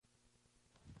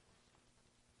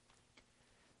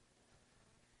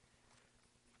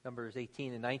Numbers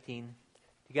 18 and 19.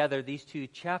 Together, these two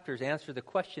chapters answer the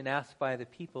question asked by the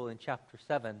people in chapter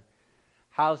 7.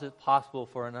 How is it possible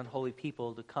for an unholy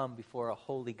people to come before a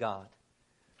holy God?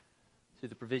 Through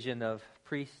the provision of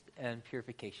priest and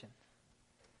purification.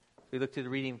 We look to the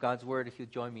reading of God's word. If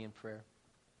you'd join me in prayer.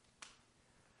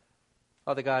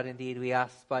 Father God, indeed, we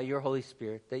ask by your Holy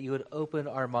Spirit that you would open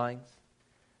our minds,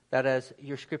 that as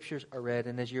your scriptures are read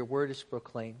and as your word is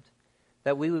proclaimed,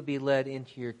 that we would be led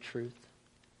into your truth.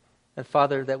 And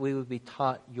Father, that we would be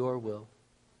taught your will.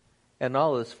 And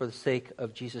all this for the sake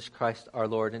of Jesus Christ our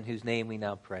Lord, in whose name we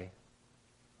now pray.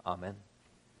 Amen.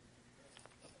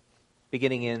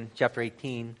 Beginning in chapter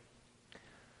 18.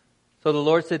 So the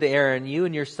Lord said to Aaron, you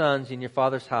and your sons in your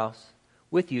father's house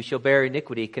with you shall bear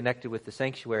iniquity connected with the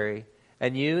sanctuary,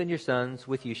 and you and your sons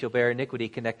with you shall bear iniquity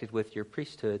connected with your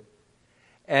priesthood.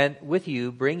 And with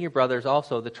you bring your brothers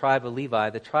also, the tribe of Levi,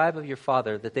 the tribe of your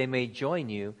father, that they may join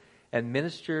you and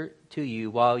minister to you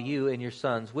while you and your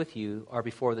sons with you are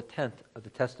before the tent of the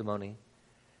testimony.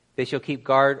 They shall keep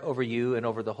guard over you and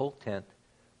over the whole tent,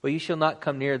 but you shall not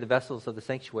come near the vessels of the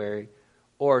sanctuary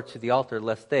or to the altar,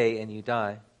 lest they and you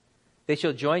die. They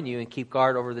shall join you and keep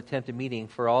guard over the tent of meeting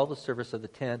for all the service of the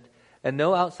tent, and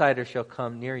no outsider shall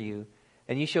come near you.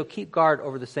 And you shall keep guard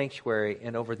over the sanctuary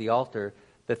and over the altar,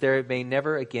 that there may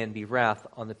never again be wrath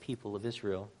on the people of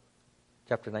Israel.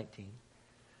 Chapter 19.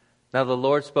 Now the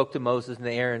Lord spoke to Moses and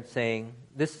to Aaron, saying,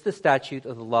 this is the statute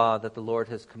of the law that the Lord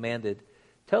has commanded.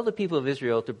 Tell the people of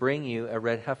Israel to bring you a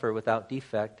red heifer without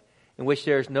defect, in which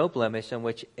there is no blemish, on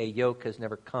which a yoke has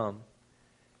never come.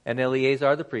 And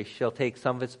Eleazar the priest shall take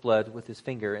some of its blood with his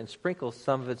finger, and sprinkle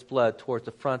some of its blood towards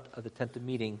the front of the tent of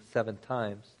meeting 7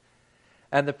 times.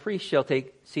 And the priest shall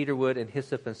take cedar wood and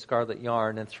hyssop and scarlet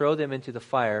yarn, and throw them into the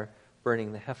fire,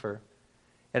 burning the heifer.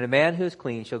 And a man who is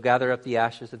clean shall gather up the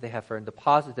ashes of the heifer and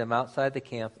deposit them outside the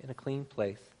camp in a clean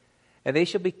place. And they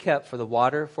shall be kept for the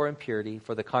water for impurity,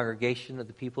 for the congregation of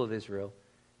the people of Israel.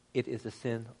 It is a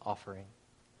sin offering.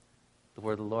 The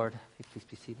word of the Lord. Please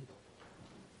be seated.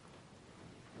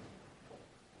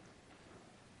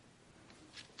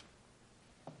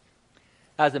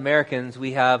 As Americans,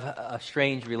 we have a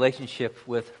strange relationship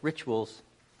with rituals.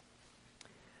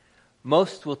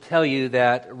 Most will tell you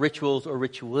that rituals or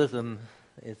ritualism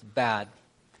is bad.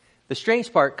 The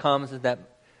strange part comes is that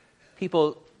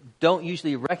people don't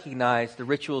usually recognize the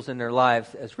rituals in their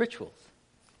lives as rituals.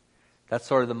 That's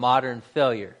sort of the modern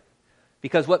failure.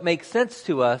 Because what makes sense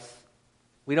to us,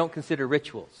 we don't consider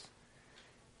rituals.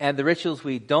 And the rituals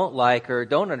we don't like or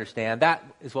don't understand, that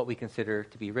is what we consider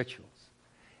to be rituals.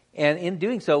 And in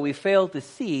doing so, we fail to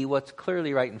see what's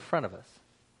clearly right in front of us.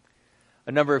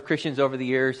 A number of Christians over the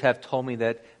years have told me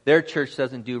that their church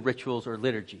doesn't do rituals or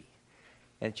liturgy.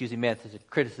 And it's usually meant as a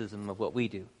criticism of what we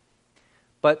do.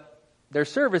 But their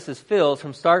service is filled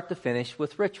from start to finish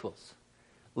with rituals.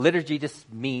 Liturgy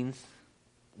just means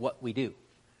what we do.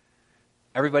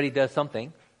 Everybody does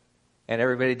something, and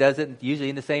everybody does it usually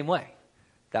in the same way.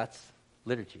 That's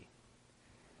liturgy.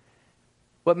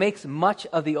 What makes much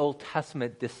of the Old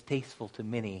Testament distasteful to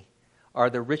many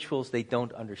are the rituals they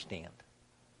don't understand.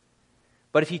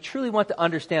 But if you truly want to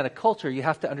understand a culture, you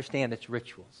have to understand its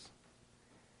rituals.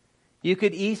 You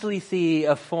could easily see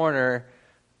a foreigner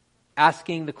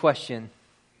asking the question,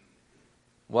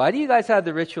 why do you guys have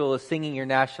the ritual of singing your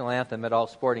national anthem at all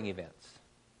sporting events?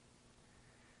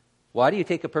 Why do you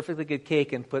take a perfectly good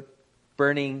cake and put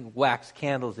burning wax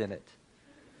candles in it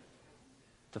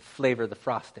to flavor the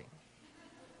frosting?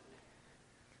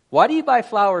 Why do you buy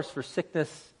flowers for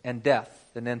sickness and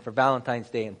death and then for Valentine's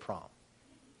Day and prom?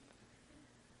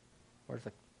 It's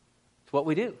what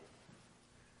we do.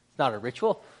 It's not a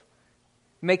ritual.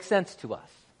 It makes sense to us.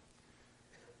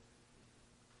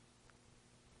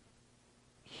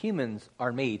 Humans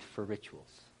are made for rituals.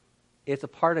 It's a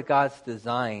part of God's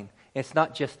design. It's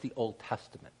not just the Old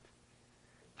Testament.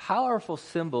 Powerful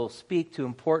symbols speak to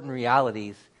important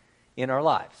realities in our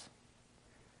lives.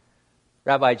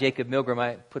 Rabbi Jacob Milgram,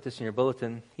 I put this in your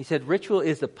bulletin, he said, ritual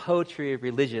is the poetry of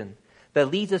religion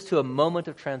that leads us to a moment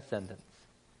of transcendence.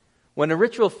 When a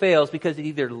ritual fails because it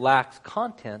either lacks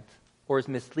content or is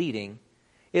misleading,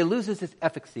 it loses its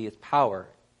efficacy, its power,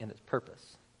 and its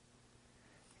purpose.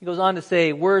 He goes on to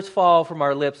say, words fall from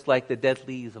our lips like the dead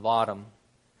leaves of autumn,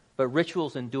 but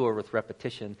rituals endure with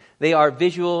repetition. They are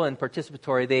visual and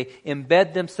participatory. They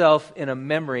embed themselves in a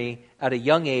memory at a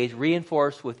young age,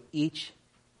 reinforced with each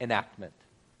enactment.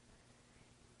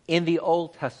 In the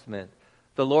Old Testament,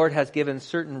 the Lord has given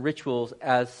certain rituals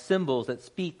as symbols that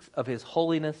speaks of his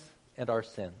holiness and our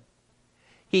sin.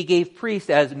 He gave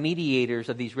priests as mediators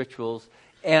of these rituals,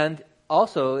 and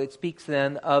also it speaks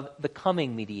then of the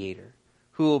coming mediator,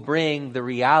 who will bring the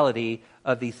reality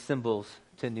of these symbols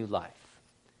to new life.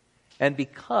 And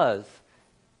because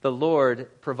the Lord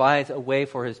provides a way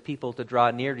for his people to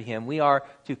draw near to him, we are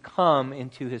to come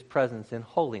into his presence in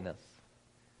holiness.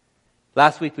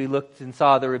 Last week we looked and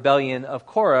saw the rebellion of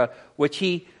Korah, which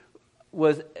he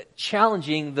was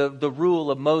challenging the rule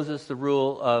of Moses, the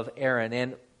rule of Aaron.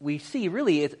 And we see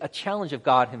really it's a challenge of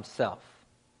God himself.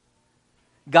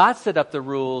 God set up the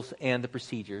rules and the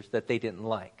procedures that they didn't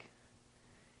like.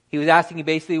 He was asking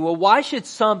basically, well, why should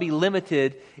some be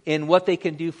limited in what they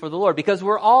can do for the Lord? Because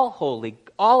we're all holy.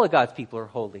 All of God's people are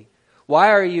holy.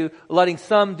 Why are you letting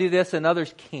some do this and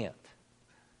others can't?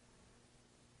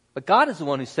 But God is the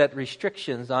one who set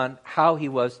restrictions on how he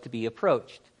was to be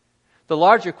approached. The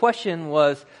larger question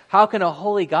was, how can a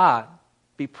holy God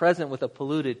be present with a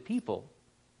polluted people?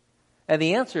 And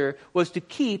the answer was to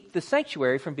keep the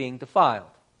sanctuary from being defiled.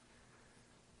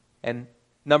 And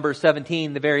Numbers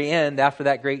 17, the very end, after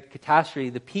that great catastrophe,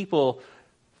 the people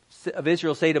of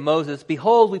Israel say to Moses,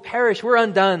 behold, we perish, we're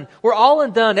undone, we're all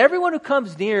undone. Everyone who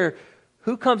comes near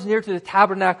to the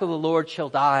tabernacle of the Lord shall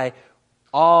die.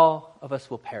 All of us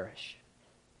will perish.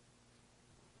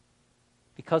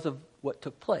 Because of what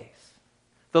took place.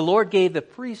 The Lord gave the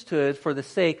priesthood for the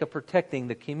sake of protecting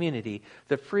the community.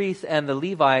 The priests and the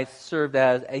Levites served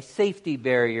as a safety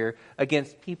barrier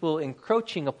against people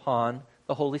encroaching upon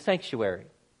the holy sanctuary.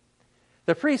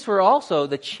 The priests were also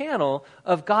the channel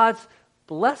of God's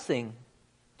blessing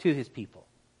to his people.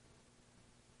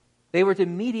 They were to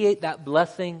mediate that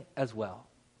blessing as well.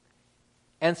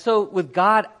 And so with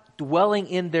God dwelling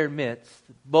in their midst,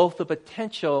 both the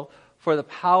potential for the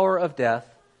power of death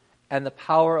and the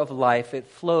power of life, it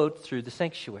flowed through the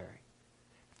sanctuary.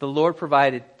 The Lord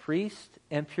provided priest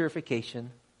and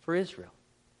purification for Israel.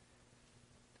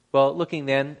 Well, looking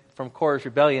then from Korah's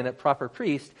rebellion at proper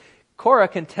priest, Korah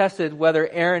contested whether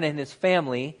Aaron and his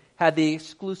family had the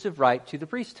exclusive right to the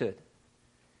priesthood.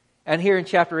 And here in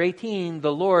chapter 18,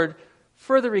 the Lord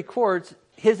further records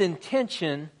his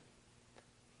intention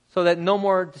so that no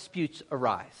more disputes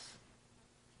arise.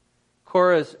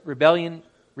 Korah's rebellion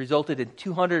resulted in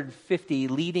 250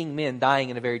 leading men dying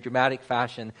in a very dramatic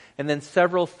fashion, and then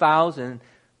several thousand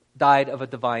died of a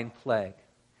divine plague.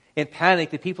 In panic,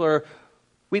 the people are,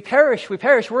 we perish,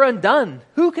 we're undone.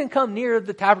 Who can come near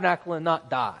the tabernacle and not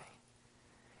die?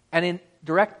 And in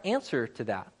direct answer to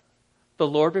that, the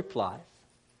Lord replies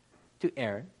to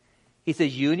Aaron. He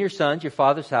says, you and your sons, your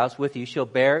father's house with you shall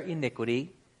bear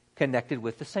iniquity connected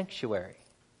with the sanctuary.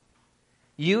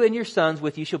 You and your sons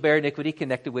with you shall bear iniquity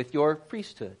connected with your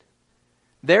priesthood.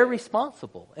 They're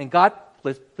responsible, and God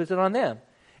puts it on them.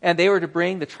 And they were to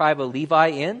bring the tribe of Levi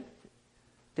in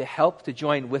to help to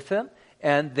join with them,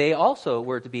 and they also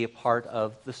were to be a part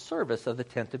of the service of the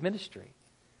tent of ministry.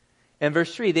 And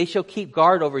verse 3, they shall keep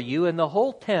guard over you and the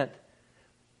whole tent,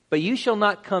 but you shall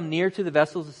not come near to the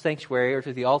vessels of the sanctuary or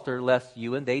to the altar, lest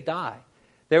you and they die.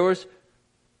 There was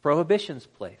prohibitions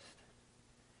placed.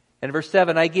 And verse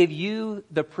 7, I give you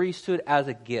the priesthood as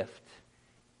a gift.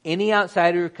 Any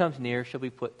outsider who comes near shall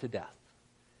be put to death.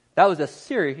 That was a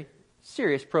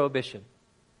serious prohibition.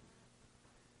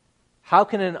 How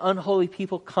can an unholy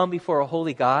people come before a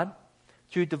holy God?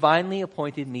 Through divinely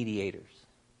appointed mediators.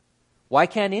 Why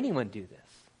can't anyone do this?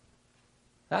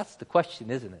 That's the question,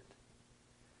 isn't it?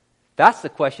 That's the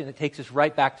question that takes us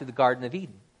right back to the Garden of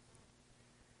Eden.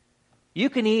 You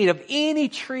can eat of any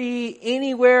tree,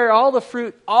 anywhere, all the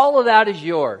fruit, all of that is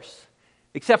yours,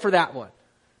 except for that one.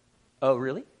 Oh,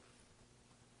 really?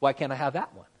 Why can't I have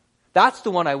that one? That's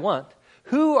the one I want.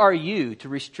 Who are you to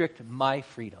restrict my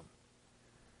freedom?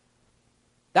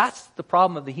 That's the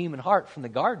problem of the human heart from the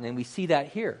garden, and we see that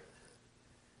here.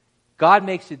 God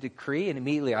makes a decree, and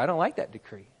immediately, I don't like that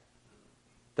decree.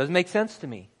 Doesn't make sense to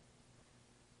me.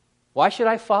 Why should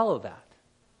I follow that?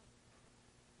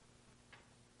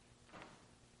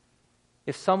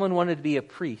 If someone wanted to be a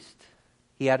priest,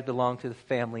 he had to belong to the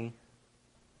family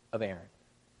of Aaron.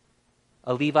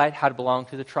 A Levite had to belong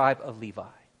to the tribe of Levi.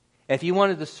 If you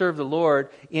wanted to serve the Lord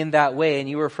in that way and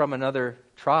you were from another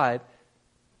tribe,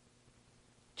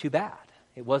 too bad.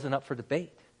 It wasn't up for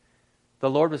debate. The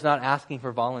Lord was not asking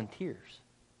for volunteers.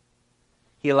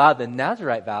 He allowed the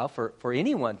Nazirite vow for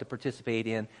anyone to participate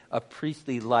in a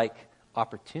priestly-like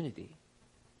opportunity.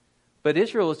 But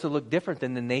Israel was to look different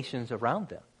than the nations around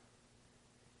them.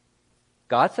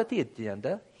 God set the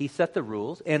agenda, He set the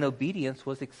rules, and obedience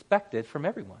was expected from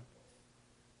everyone.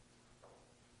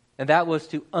 And that was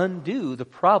to undo the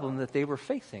problem that they were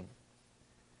facing.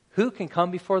 Who can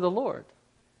come before the Lord?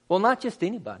 Well, not just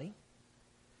anybody.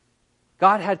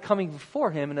 God had coming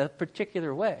before Him in a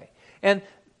particular way. And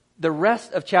the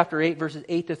rest of chapter 8, verses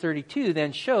 8 to 32,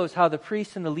 then shows how the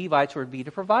priests and the Levites were to be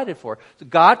provided for. So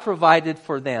God provided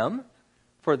for them,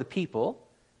 for the people,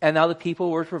 and now the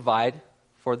people were to provide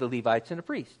for the Levites and the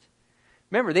priests.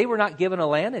 Remember, they were not given a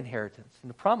land inheritance in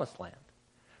the promised land.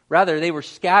 Rather, they were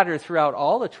scattered throughout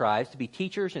all the tribes to be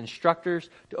teachers, instructors,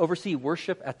 to oversee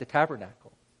worship at the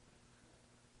tabernacle.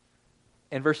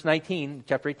 And verse 19,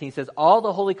 chapter 18 says, all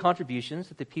the holy contributions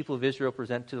that the people of Israel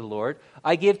present to the Lord,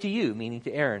 I give to you, meaning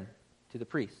to Aaron, to the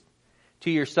priest.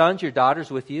 To your sons, your daughters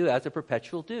with you as a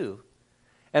perpetual due.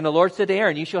 And the Lord said to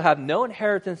Aaron, you shall have no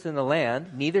inheritance in the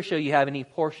land, neither shall you have any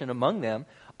portion among them.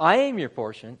 I am your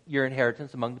portion, your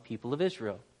inheritance among the people of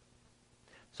Israel.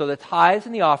 So the tithes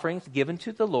and the offerings given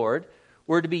to the Lord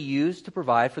were to be used to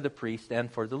provide for the priests and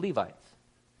for the Levites,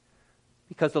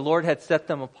 because the Lord had set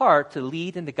them apart to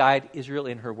lead and to guide Israel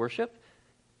in her worship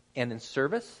and in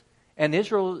service, and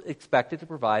Israel was expected to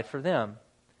provide for them.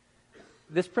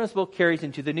 This principle carries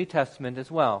into the New Testament as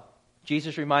well.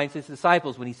 Jesus reminds his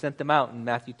disciples when he sent them out in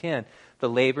Matthew 10, the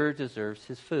laborer deserves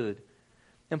his food.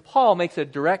 And Paul makes a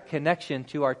direct connection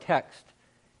to our text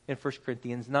in 1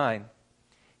 Corinthians 9.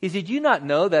 He said, do you not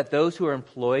know that those who are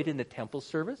employed in the temple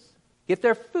service get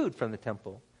their food from the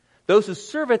temple? Those who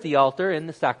serve at the altar in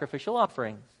the sacrificial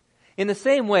offerings. In the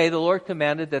same way, the Lord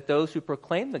commanded that those who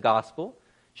proclaim the gospel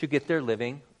should get their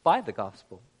living by the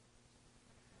gospel.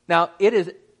 Now, it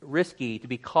is risky to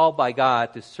be called by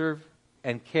God to serve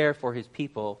and care for his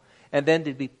people, and then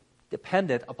to be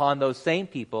dependent upon those same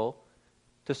people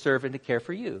to serve and to care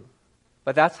for you.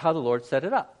 But that's how the Lord set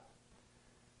it up.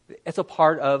 It's a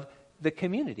part of the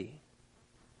community.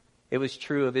 It was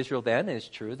true of Israel then, and it's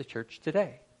true of the church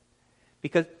today.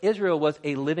 Because Israel was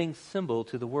a living symbol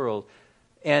to the world.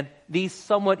 And these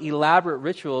somewhat elaborate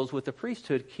rituals with the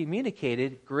priesthood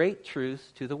communicated great truths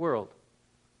to the world.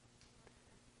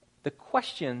 The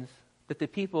questions that the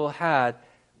people had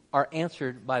are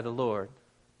answered by the Lord.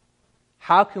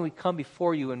 How can we come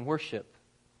before you and worship?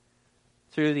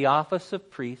 Through the office of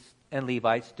priests and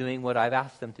Levites doing what I've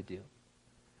asked them to do.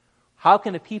 How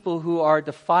can the people who are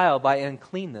defiled by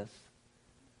uncleanness,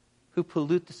 who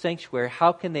pollute the sanctuary,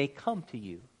 how can they come to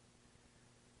you?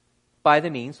 By the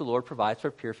means the Lord provides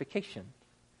for purification.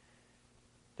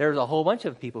 There's a whole bunch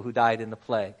of people who died in the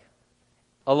plague,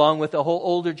 along with a whole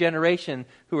older generation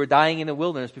who were dying in the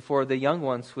wilderness before the young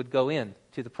ones would go in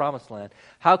to the promised land.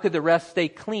 How could the rest stay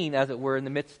clean, as it were, in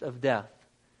the midst of death?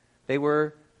 They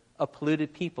were a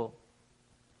polluted people,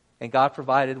 and God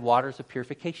provided waters of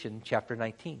purification in chapter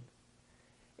 19.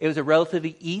 It was a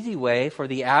relatively easy way for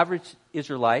the average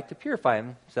Israelite to purify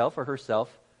himself or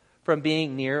herself from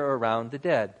being near or around the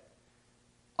dead.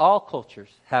 All cultures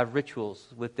have rituals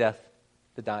with death,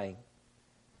 the dying.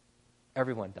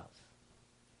 Everyone does.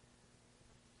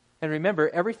 And remember,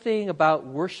 everything about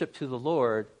worship to the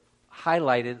Lord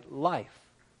highlighted life.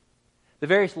 The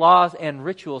various laws and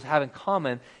rituals have in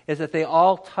common is that they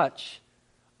all touch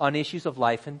on issues of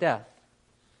life and death.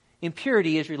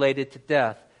 Impurity is related to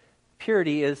death.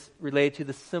 Purity is related to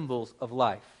the symbols of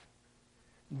life.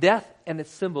 Death and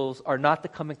its symbols are not to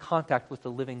come in contact with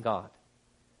the living God.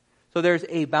 So there's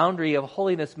a boundary of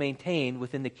holiness maintained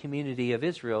within the community of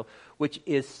Israel, which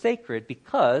is sacred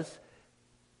because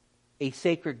a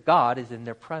sacred God is in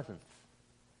their presence.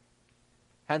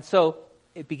 And so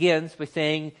it begins by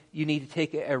saying you need to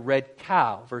take a red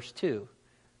cow, verse 2.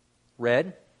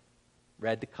 Red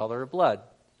the color of blood,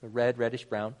 a reddish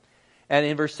brown. And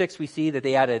in verse 6 we see that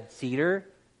they added cedar,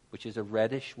 which is a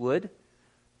reddish wood,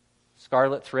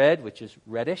 scarlet thread, which is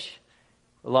reddish,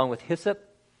 along with hyssop.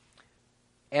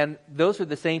 And those are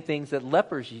the same things that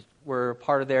lepers were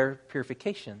part of their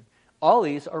purification. All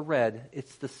these are red.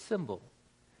 It's the symbol.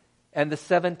 And the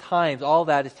 7 times, all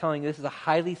that is telling you this is a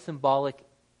highly symbolic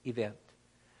event.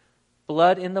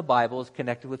 Blood in the Bible is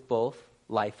connected with both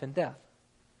life and death.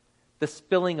 The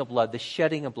spilling of blood, the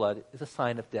shedding of blood is a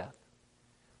sign of death.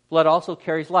 Blood also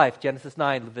carries life. Genesis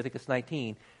 9, Leviticus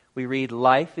 19. We read,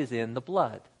 life is in the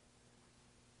blood.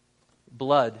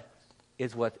 Blood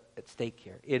is what's at stake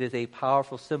here. It is a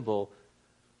powerful symbol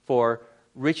for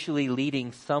ritually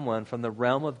leading someone from the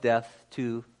realm of death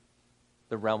to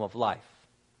the realm of life.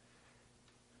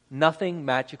 Nothing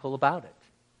magical about it.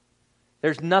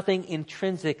 There's nothing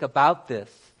intrinsic about this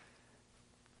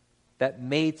that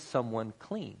made someone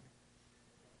clean.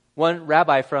 One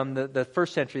rabbi from the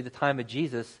first century, the time of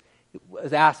Jesus,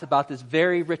 was asked about this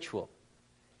very ritual.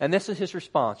 And this is his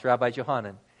response, Rabbi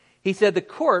Johanan. He said, the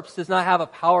corpse does not have a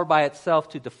power by itself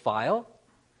to defile,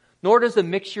 nor does a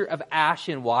mixture of ash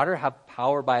and water have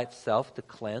power by itself to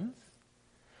cleanse.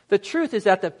 The truth is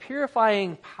that the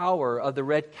purifying power of the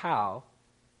red cow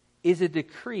is a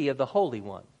decree of the Holy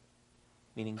One.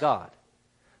 meaning God.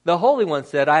 The Holy One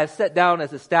said, I have set down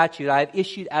as a statute, I have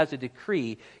issued as a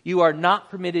decree, you are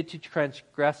not permitted to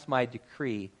transgress my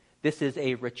decree. This is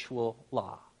a ritual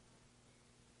law.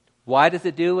 Why does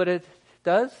it do what it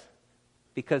does?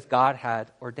 Because God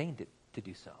had ordained it to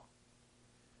do so.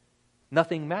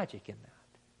 Nothing magic in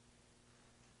that.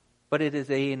 But it is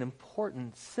an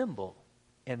important symbol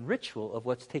and ritual of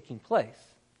what's taking place.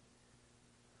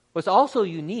 What's also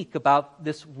unique about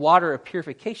this water of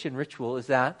purification ritual is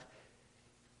that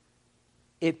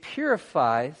it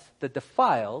purifies the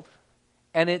defiled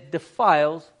and it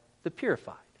defiles the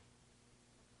purified.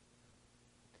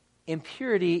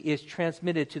 Impurity is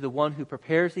transmitted to the one who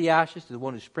prepares the ashes, to the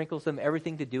one who sprinkles them,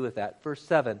 everything to do with that. Verse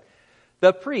 7,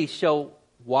 the priest shall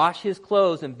wash his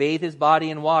clothes and bathe his body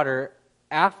in water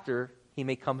after he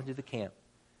may come into the camp.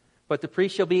 But the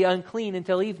priest shall be unclean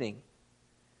until evening.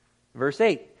 Verse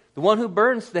 8, the one who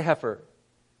burns the heifer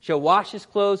shall wash his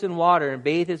clothes in water and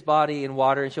bathe his body in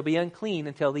water and shall be unclean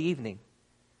until the evening.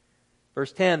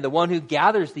 Verse 10, the one who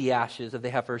gathers the ashes of the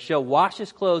heifer shall wash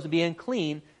his clothes and be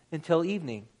unclean until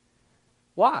evening.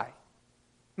 Why? I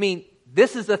mean,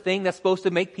 this is the thing that's supposed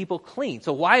to make people clean.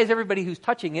 So why is everybody who's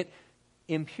touching it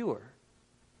impure?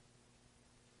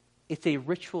 It's a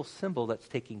ritual symbol that's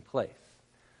taking place.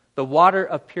 The water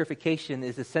of purification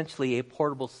is essentially a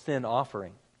portable sin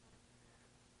offering.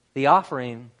 The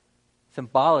offering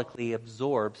symbolically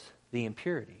absorbs the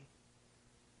impurity.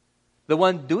 The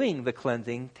one doing the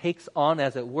cleansing takes on,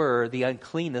 as it were, the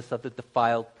uncleanness of the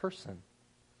defiled person.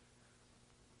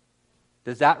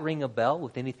 Does that ring a bell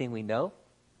with anything we know?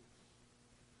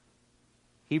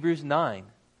 Hebrews 9,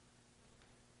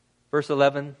 verse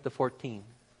 11 to 14.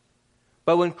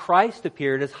 But when Christ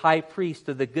appeared as high priest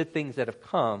of the good things that have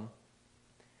come,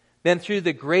 then through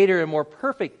the greater and more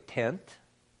perfect tent,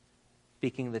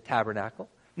 speaking of the tabernacle,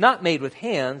 not made with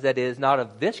hands, that is, not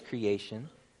of this creation,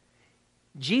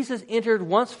 Jesus entered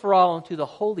once for all into the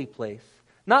holy place,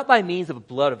 not by means of the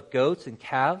blood of goats and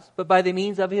calves, but by the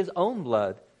means of his own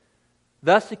blood,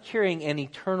 thus securing an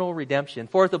eternal redemption.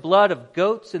 For the blood of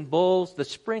goats and bulls, the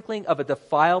sprinkling of a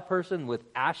defiled person with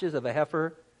ashes of a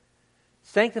heifer,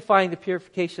 sanctifying the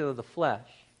purification of the flesh,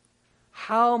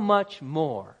 how much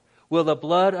more will the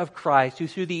blood of Christ, who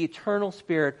through the eternal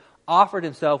Spirit offered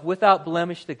himself without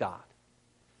blemish to God,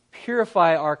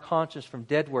 purify our conscience from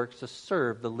dead works to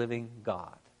serve the living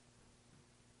God?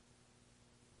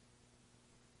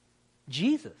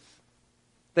 Jesus,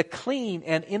 the clean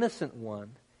and innocent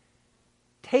one,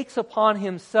 takes upon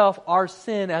himself our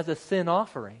sin as a sin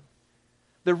offering.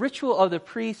 The ritual of the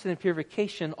priest and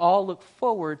purification all look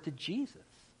forward to Jesus.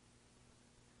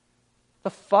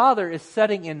 The Father is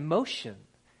setting in motion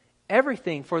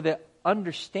everything for the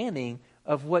understanding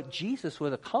of what Jesus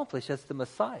would accomplish as the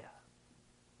Messiah.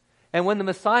 And when the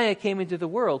Messiah came into the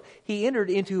world, he entered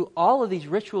into all of these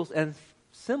rituals and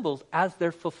symbols as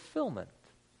their fulfillment.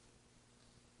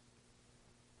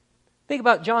 Think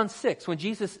about John 6, when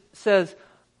Jesus says,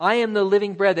 I am the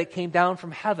living bread that came down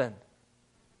from heaven.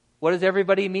 What does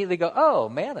everybody immediately go? Oh,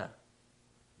 manna.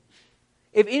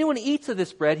 If anyone eats of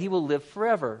this bread, he will live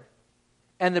forever.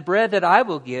 And the bread that I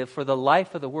will give for the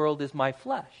life of the world is my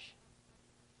flesh.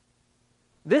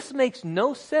 This makes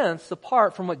no sense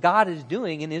apart from what God is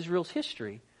doing in Israel's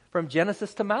history, from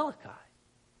Genesis to Malachi.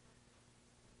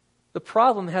 The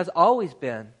problem has always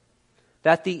been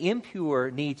that the impure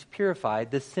needs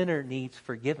purified, the sinner needs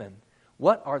forgiven.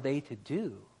 What are they to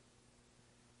do?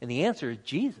 And the answer is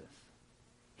Jesus.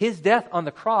 His death on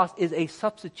the cross is a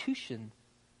substitution.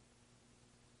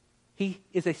 He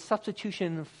is a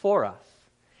substitution for us.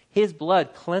 His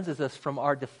blood cleanses us from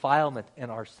our defilement and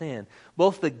our sin.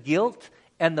 Both the guilt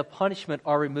and the punishment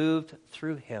are removed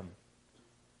through him.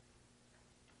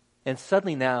 And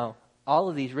suddenly now, all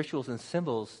of these rituals and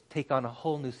symbols take on a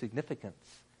whole new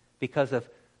significance because of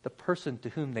the person to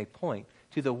whom they point,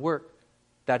 to the work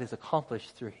that is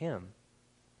accomplished through him.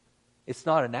 It's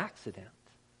not an accident.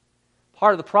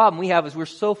 Part of the problem we have is we're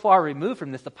so far removed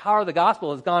from this. The power of the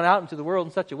gospel has gone out into the world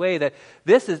in such a way that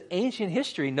this is ancient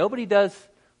history. Nobody does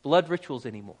blood rituals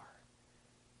anymore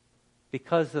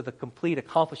because of the complete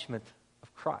accomplishment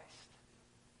of Christ.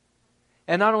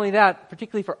 And not only that,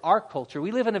 particularly for our culture,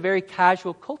 we live in a very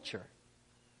casual culture.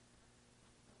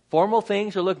 Formal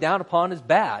things are looked down upon as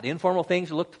bad. Informal things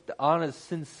are looked on as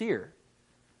sincere.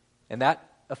 And that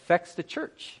affects the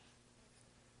church.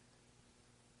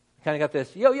 Kind of got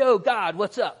this, yo, God,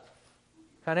 what's up?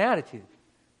 Kind of attitude.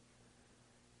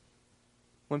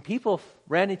 When people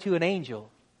ran into an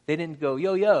angel, they didn't go,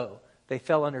 yo. They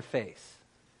fell on their face.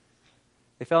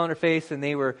 They fell on their face and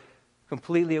they were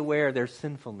completely aware of their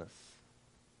sinfulness.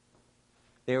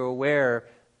 They were aware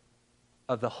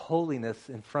of the holiness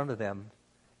in front of them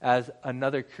as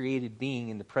another created being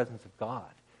in the presence of God.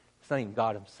 It's not even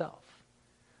God himself.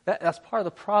 That's part of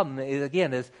the problem,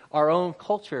 again, is our own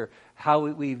culture, how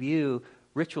we view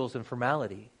rituals and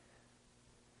formality.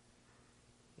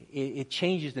 It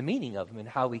changes the meaning of them and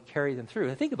how we carry them through.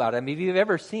 And think about it. I mean, if you've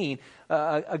ever seen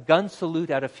a gun salute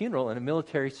at a funeral in a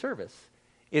military service,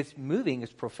 it's moving,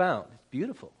 it's profound, it's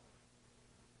beautiful.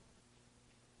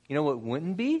 You know what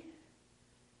wouldn't be?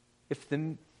 If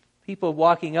the people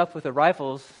walking up with the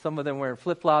rifles, some of them wearing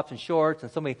flip-flops and shorts,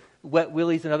 and somebody wet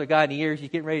willies another guy in the ears, he's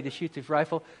getting ready to shoot his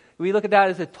rifle, we look at that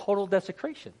as a total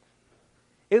desecration.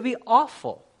 It would be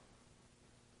awful.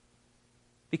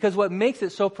 Because what makes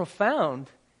it so profound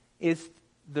is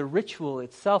the ritual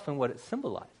itself and what it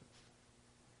symbolizes.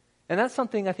 And that's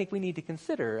something I think we need to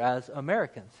consider as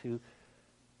Americans who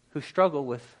struggle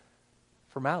with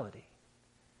formality.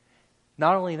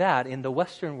 Not only that, in the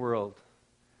Western world,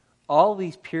 all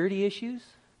these purity issues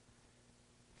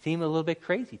seem a little bit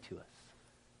crazy to us.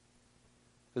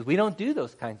 Because we don't do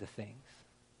those kinds of things.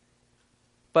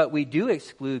 But we do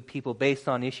exclude people based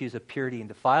on issues of purity and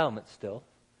defilement still.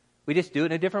 We just do it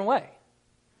in a different way.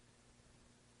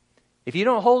 If you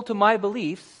don't hold to my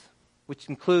beliefs, which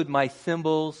include my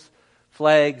symbols,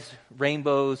 flags,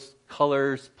 rainbows,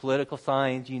 colors, political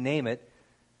signs, you name it,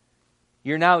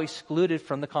 you're now excluded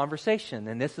from the conversation.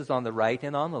 And this is on the right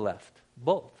and on the left.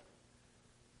 Both.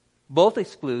 Both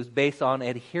excludes based on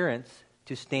adherence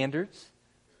to standards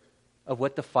of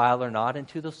what defile or not and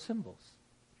to those symbols.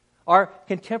 Our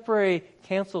contemporary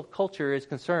cancel culture is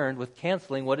concerned with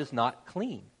canceling what is not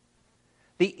clean.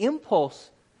 The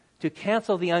impulse to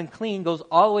cancel the unclean goes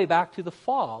all the way back to the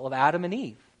fall of Adam and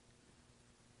Eve.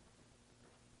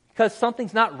 Because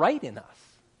something's not right in us.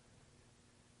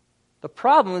 The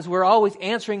problem is we're always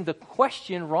answering the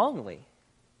question wrongly.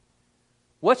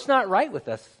 What's not right with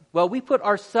us? Well, we put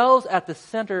ourselves at the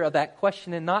center of that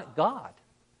question and not God.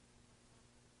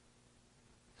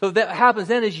 So what happens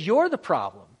then is you're the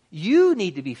problem. You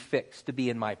need to be fixed to be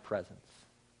in my presence.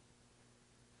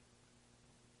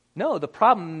 No, the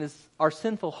problem is our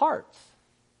sinful hearts.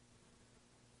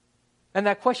 And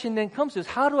that question then comes is,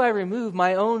 how do I remove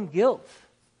my own guilt?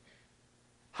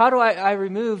 How do I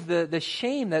remove the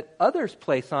shame that others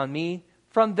place on me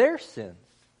from their sins?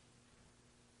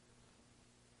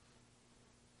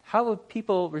 How have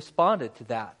people responded to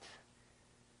that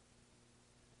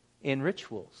in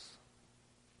rituals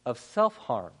of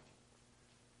self-harm,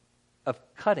 of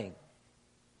cutting,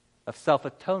 of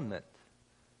self-atonement?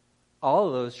 All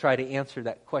of those try to answer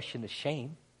that question of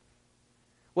shame.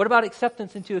 What about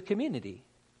acceptance into a community?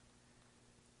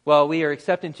 Well, we are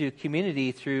accepted into a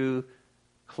community through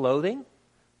clothing,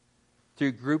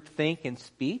 through groupthink and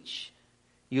speech.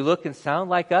 You look and sound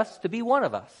like us to be one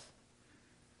of us.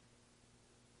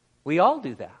 We all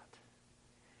do that.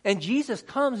 And Jesus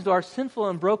comes into our sinful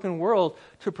and broken world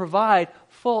to provide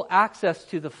full access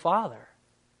to the Father.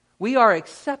 We are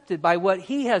accepted by what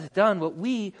He has done, what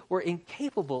we were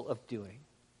incapable of doing.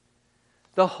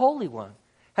 The Holy One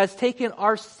has taken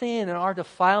our sin and our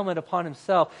defilement upon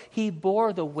Himself. He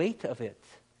bore the weight of it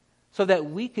so that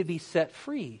we could be set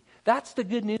free. That's the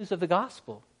good news of the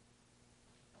gospel.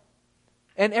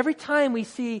 And every time we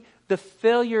see the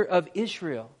failure of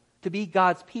Israel to be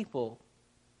God's people,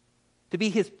 to be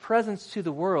His presence to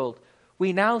the world,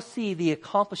 we now see the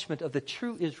accomplishment of the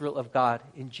true Israel of God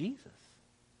in Jesus.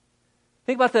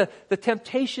 Think about the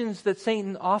temptations that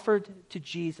Satan offered to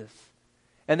Jesus.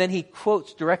 And then he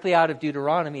quotes directly out of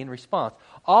Deuteronomy in response.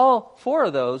 All 4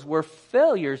 of those were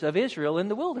failures of Israel in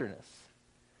the wilderness.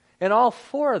 And all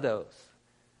 4 of those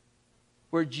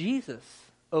were Jesus'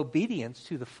 obedience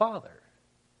to the Father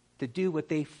to do what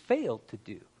they failed to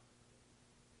do.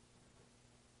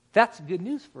 That's good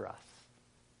news for us.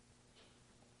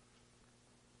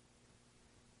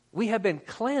 We have been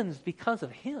cleansed because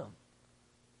of Him.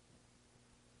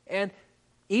 And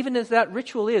even as that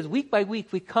ritual is, week by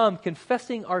week we come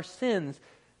confessing our sins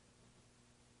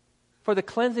for the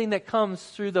cleansing that comes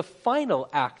through the final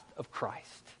act of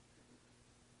Christ.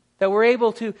 That we're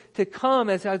able to come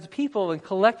as people and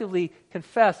collectively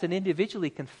confess and individually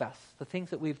confess the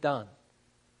things that we've done.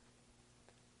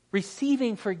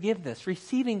 Receiving forgiveness,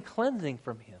 receiving cleansing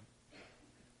from Him.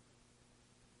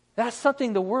 That's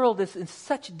something the world is in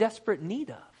such desperate need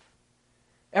of.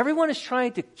 Everyone is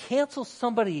trying to cancel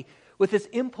somebody with this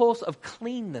impulse of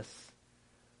cleanness.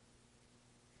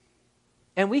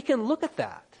 And we can look at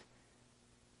that.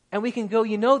 And we can go,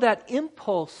 that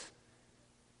impulse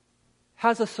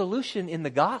has a solution in the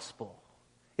gospel.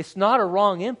 It's not a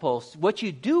wrong impulse. What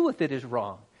you do with it is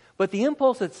wrong. But the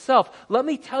impulse itself, let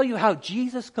me tell you how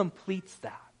Jesus completes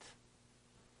that.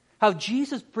 How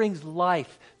Jesus brings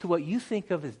life to what you think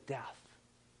of as death.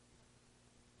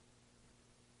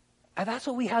 And that's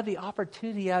what we have the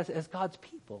opportunity as God's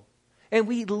people. And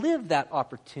we live that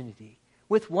opportunity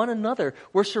with one another.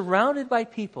 We're surrounded by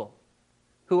people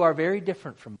who are very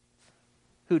different from us,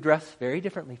 who dress very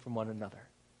differently from one another,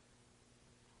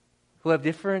 who have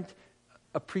different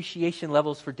appreciation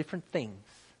levels for different things.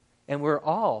 And we're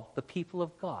all the people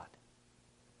of God.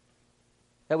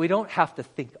 That we don't have to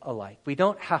think alike. We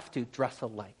don't have to dress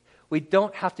alike. We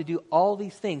don't have to do all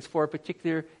these things for a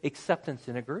particular acceptance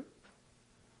in a group.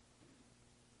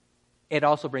 It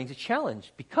also brings a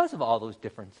challenge because of all those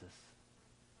differences.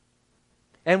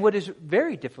 And what is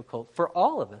very difficult for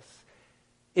all of us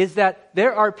is that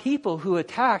there are people who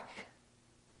attack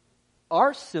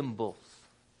our symbols,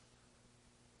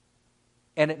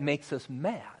 and it makes us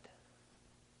mad.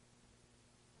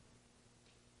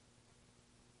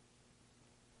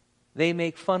 They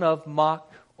make fun of,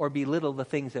 mock, or belittle the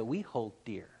things that we hold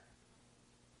dear.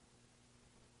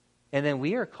 And then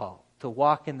we are called to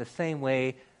walk in the same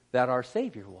way that our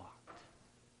Savior walked.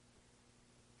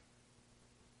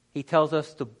 He tells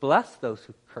us to bless those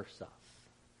who curse us,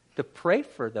 to pray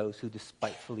for those who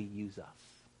despitefully use us.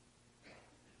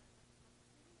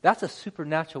 That's a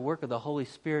supernatural work of the Holy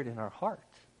Spirit in our heart.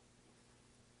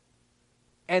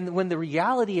 And when the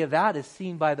reality of that is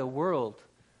seen by the world,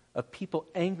 of people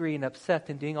angry and upset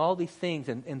and doing all these things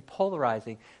and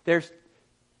polarizing, there's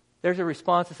a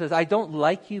response that says, I don't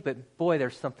like you, but boy,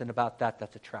 there's something about that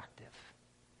that's attractive.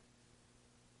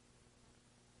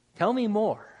 Tell me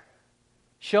more.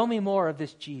 Show me more of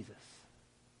this Jesus.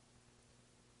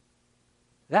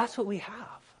 That's what we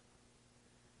have.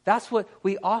 That's what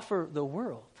we offer the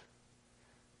world.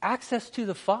 Access to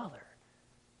the Father.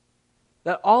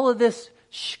 That all of this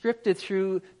scripted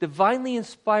through divinely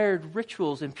inspired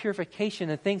rituals and purification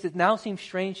and things that now seem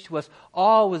strange to us,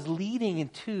 all was leading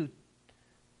into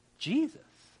Jesus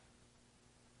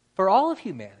for all of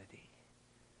humanity.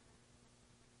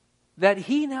 That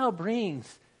He now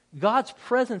brings God's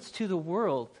presence to the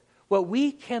world. What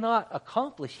we cannot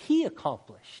accomplish, He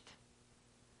accomplished.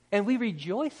 And we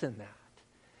rejoice in that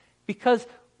because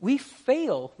we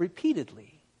fail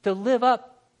repeatedly to live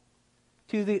up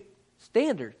to the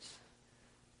standards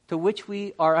to which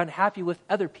we are unhappy with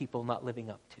other people not living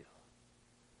up to.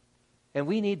 And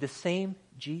we need the same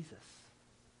Jesus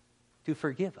to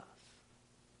forgive us.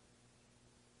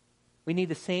 We need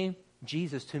the same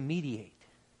Jesus to mediate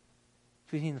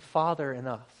between the Father and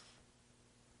us,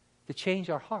 to change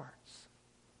our hearts.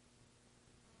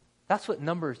 That's what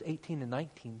Numbers 18 and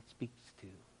 19 speaks to.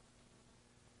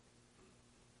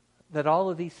 That all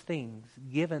of these things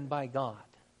given by God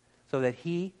so that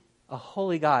He, a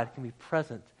holy God, can be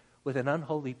present with an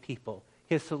unholy people.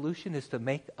 His solution is to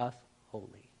make us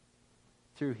holy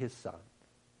through His Son.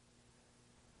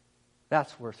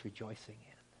 That's worth rejoicing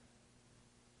in.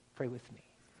 Pray with me.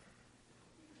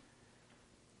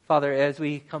 Father, as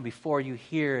we come before you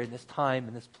here in this time,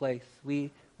 in this place, we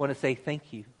want to say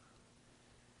thank you.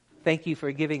 Thank you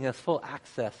for giving us full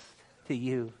access to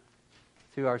you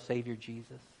through our Savior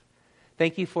Jesus.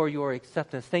 Thank you for your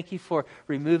acceptance. Thank you for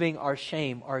removing our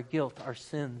shame, our guilt, our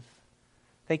sins.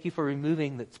 Thank you for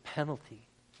removing its penalty.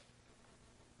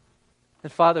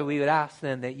 And Father, we would ask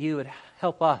then that you would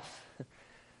help us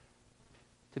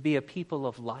to be a people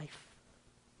of life.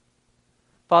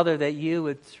 Father, that you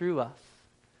would, through us,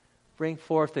 bring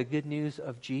forth the good news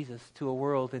of Jesus to a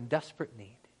world in desperate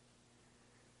need.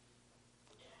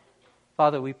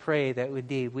 Father, we pray that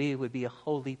indeed we would be a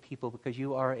holy people because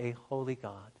you are a holy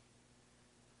God.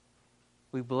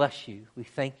 We bless you. We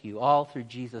thank you, all through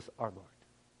Jesus our Lord.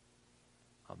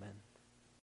 Amen.